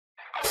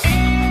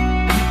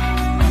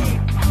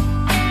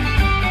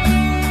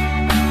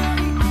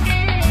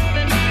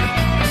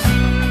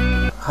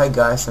Hi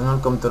guys, and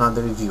welcome to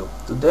another review.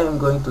 Today I'm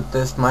going to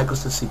test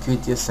Microsoft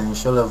Security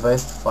Essential,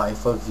 Avast 5,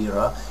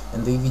 Avira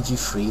and AVG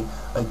 3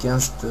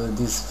 against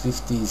these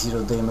 50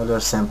 zero-day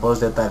malware samples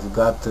that I've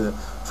got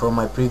from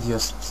my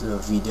previous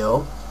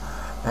video,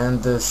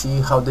 and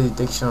see how the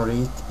detection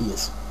rate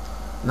is.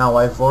 Now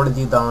I've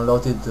already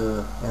downloaded,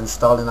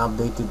 installed and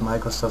updated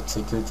Microsoft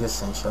Security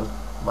Essential,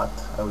 but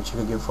I will check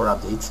again for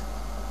updates.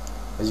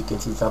 As you can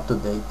see, it's up to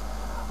date.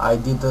 I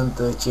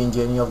didn't change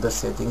any of the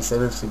settings,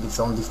 everything is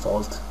on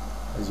default,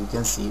 as you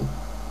can see.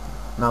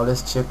 Now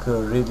let's check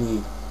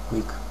really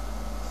quick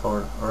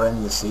for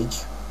RAM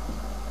usage.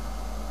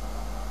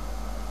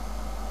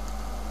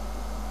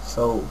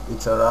 So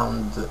it's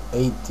around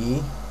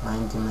 80-90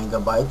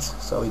 megabytes,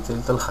 so it's a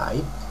little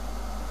high.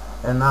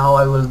 And now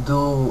I will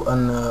do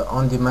an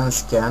on-demand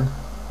scan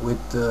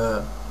with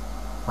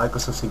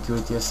Microsoft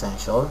Security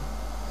Essential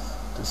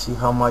to see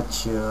how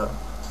much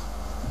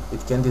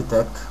it can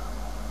detect.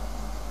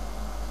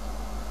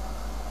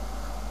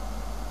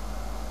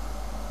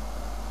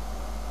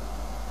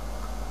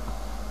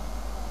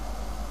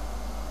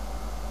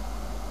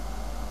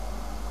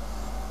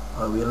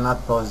 I will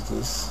not pause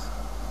this.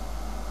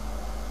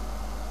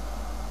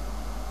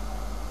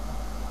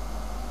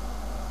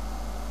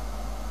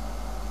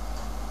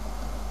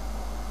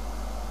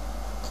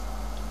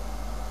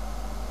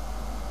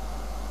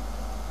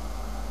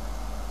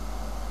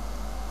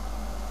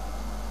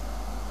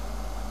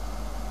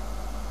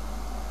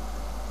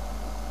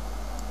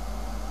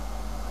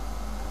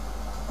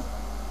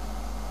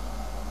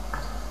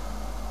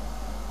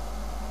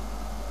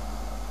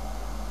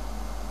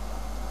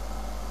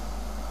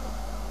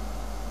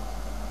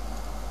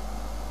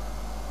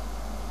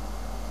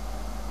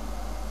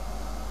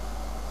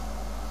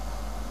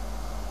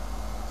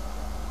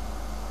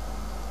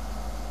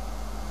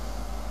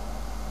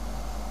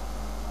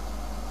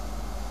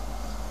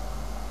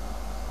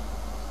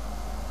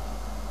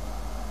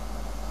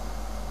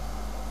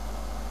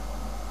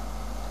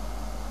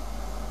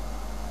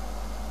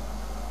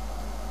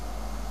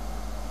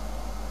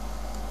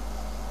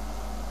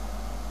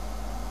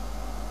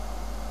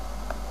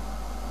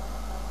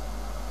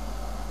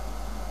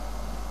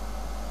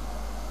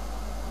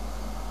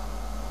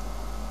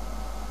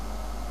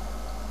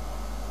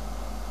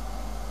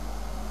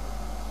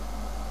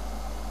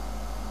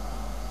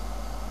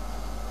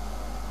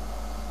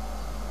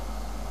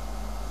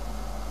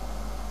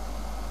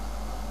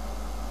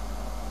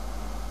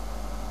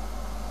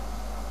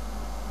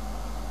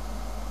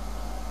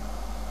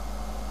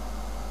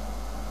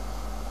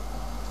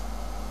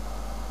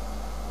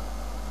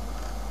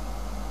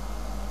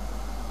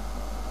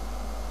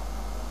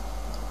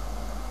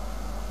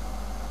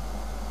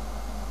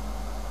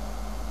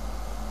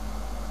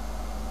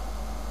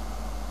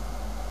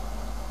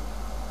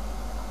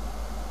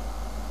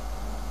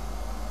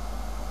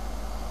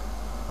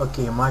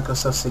 Okay,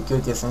 Microsoft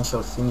Security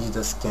Essential finished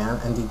the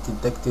scan and it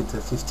detected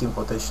 15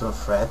 potential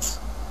threats,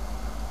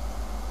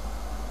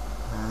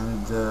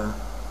 and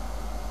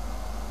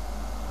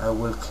I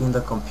will clean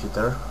the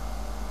computer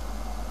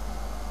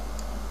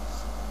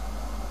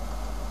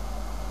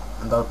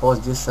and I'll pause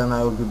this and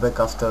I will be back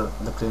after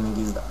the cleaning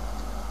is done.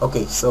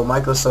 Okay, so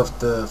Microsoft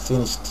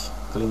finished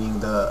cleaning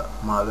the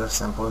malware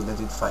samples that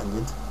it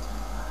found,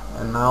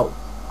 and now,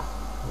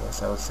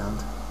 yes, I will send.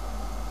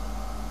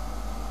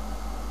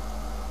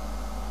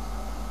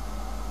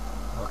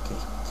 Okay.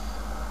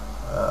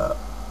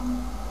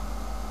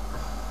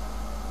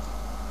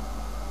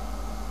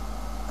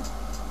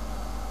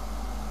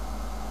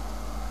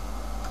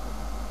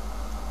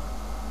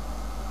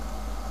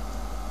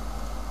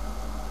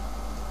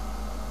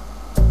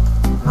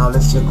 Now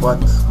let's check what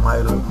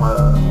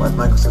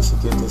Microsoft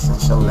Security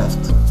Essential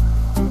left,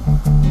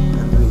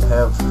 and we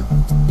have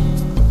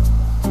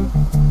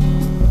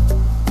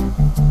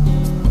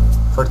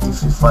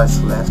 33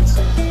 files left.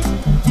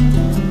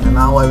 And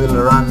now I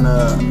will run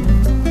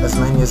as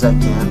many as I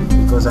can,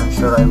 because I'm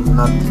sure I will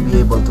not be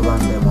able to run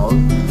them all,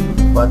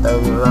 but I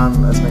will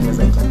run as many as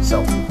I can.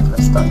 So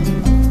let's start.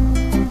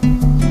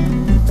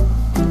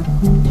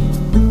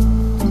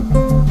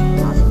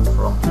 Nothing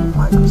from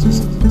Microsoft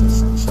Security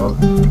Essential.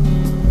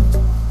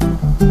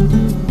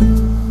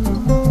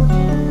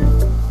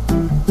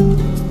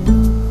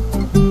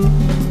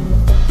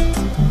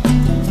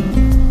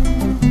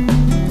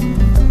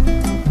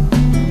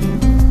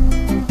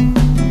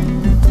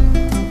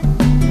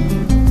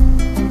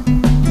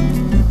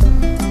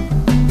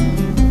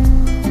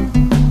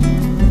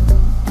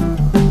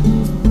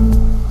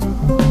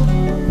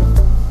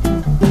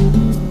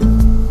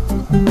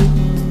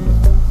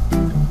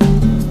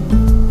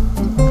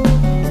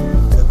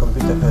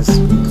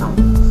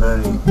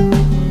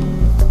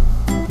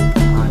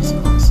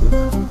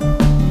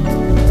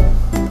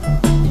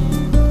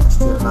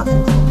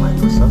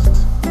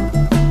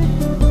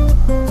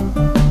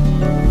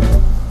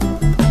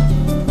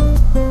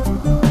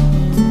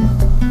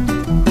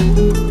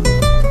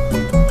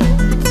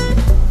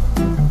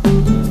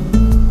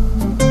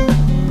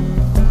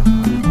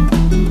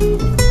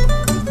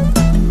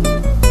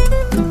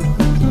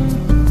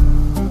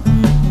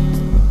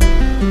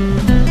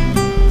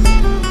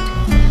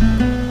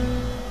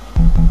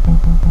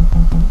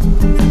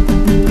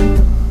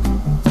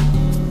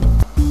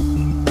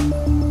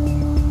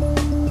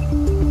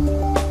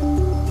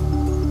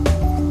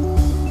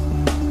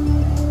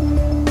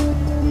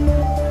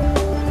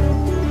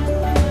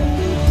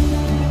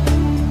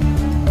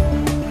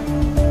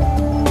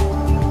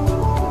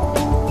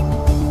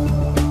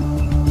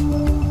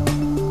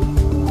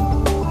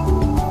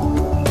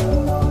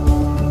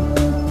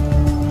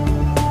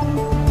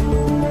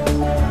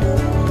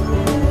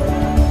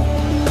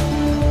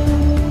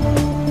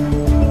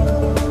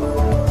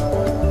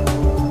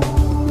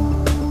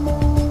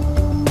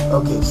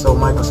 Okay, so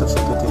Microsoft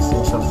Security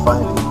Essential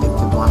finally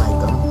detected one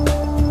item.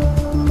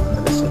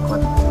 Let's check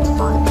what it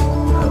finds.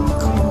 I will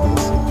clean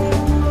this.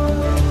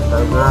 And I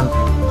will run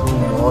 2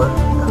 more,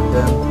 and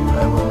then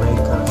I will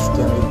make a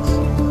scan with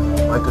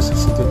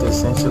Microsoft Security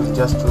Essential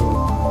just to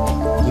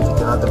give it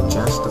another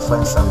chance to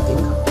find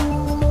something.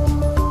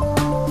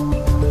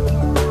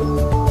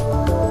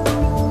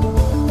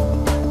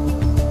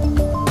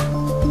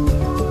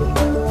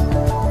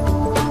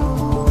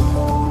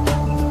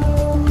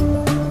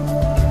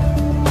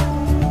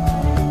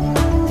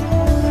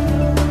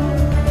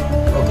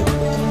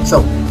 So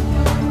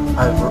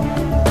I've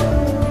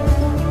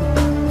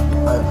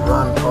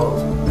run all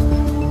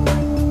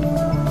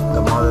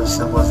the malware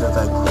samples that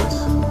I could,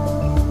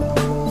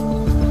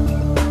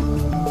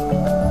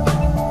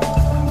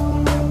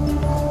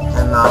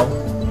 and now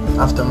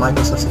after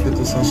Microsoft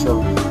Security Essential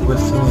will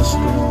finish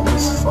doing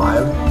this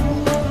file,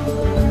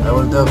 I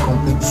will do a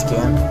complete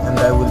scan, and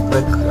I will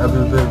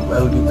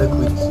be back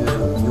with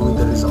you with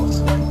the results.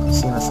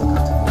 See in a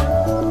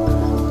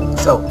second.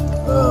 So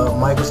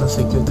Microsoft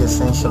Security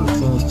Essential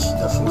finished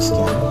the full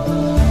scan,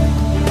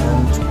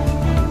 and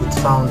it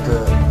found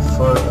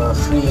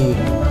 3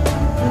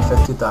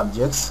 infected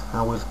objects.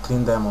 I will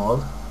clean them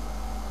all,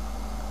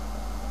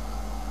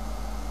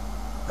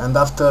 and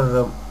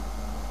after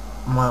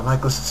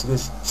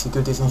Microsoft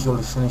Security Essential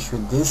will finish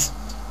with this,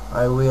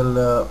 I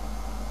will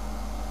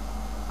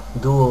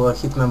do a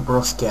Hitman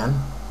Pro scan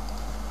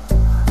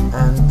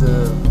and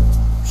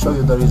show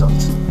you the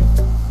results.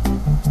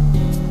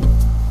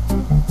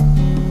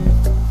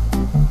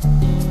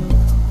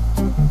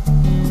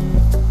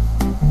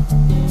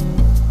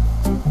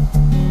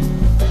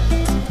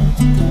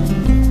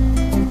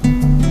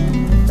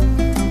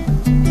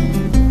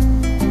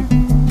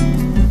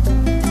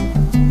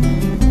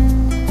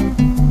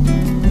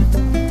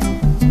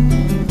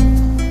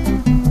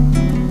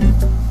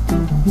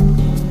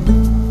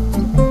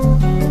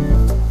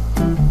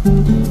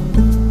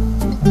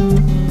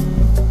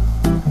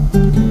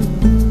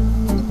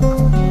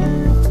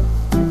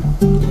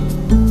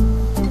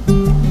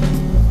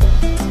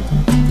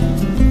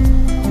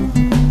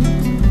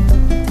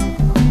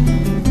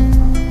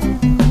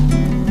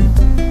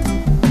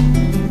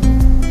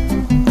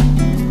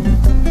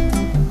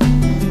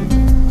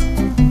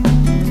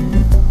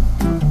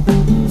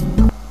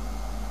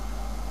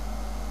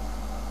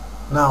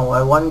 Now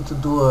I wanted to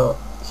do a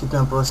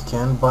Hitman Pro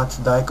scan, but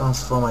the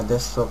icons from my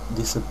desktop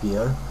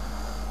disappear,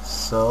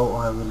 so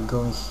I will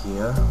go in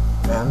here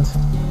and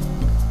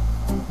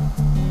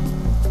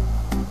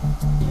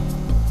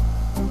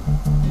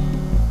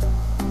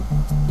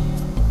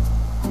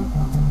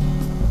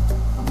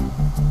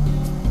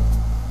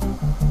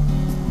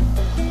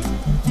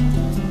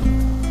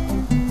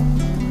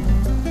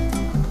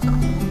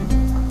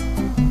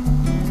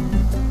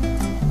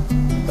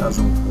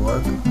doesn't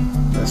work.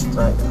 Let's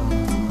try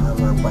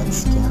malware byte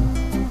scan.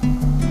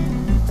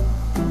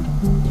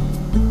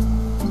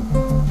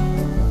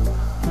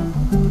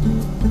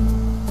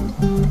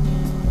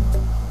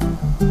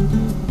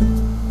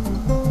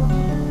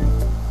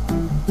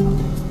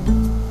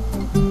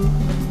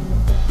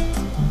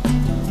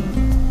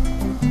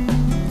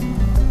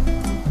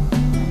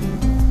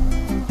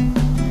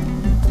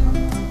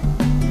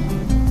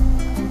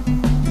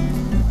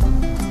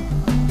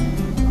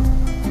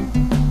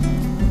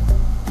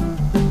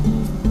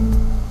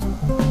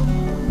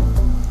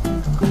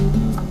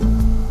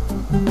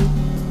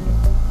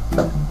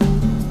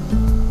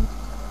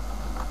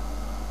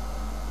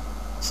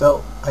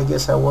 So I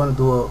guess I won't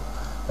do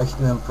a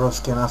Hitman Pro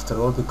scan after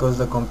all, because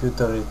the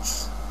computer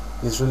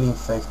is really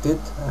infected,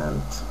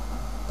 and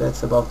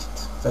that's about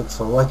it. Thanks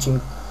for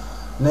watching.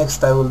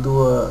 Next I will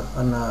do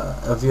an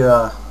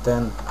Avira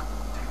 10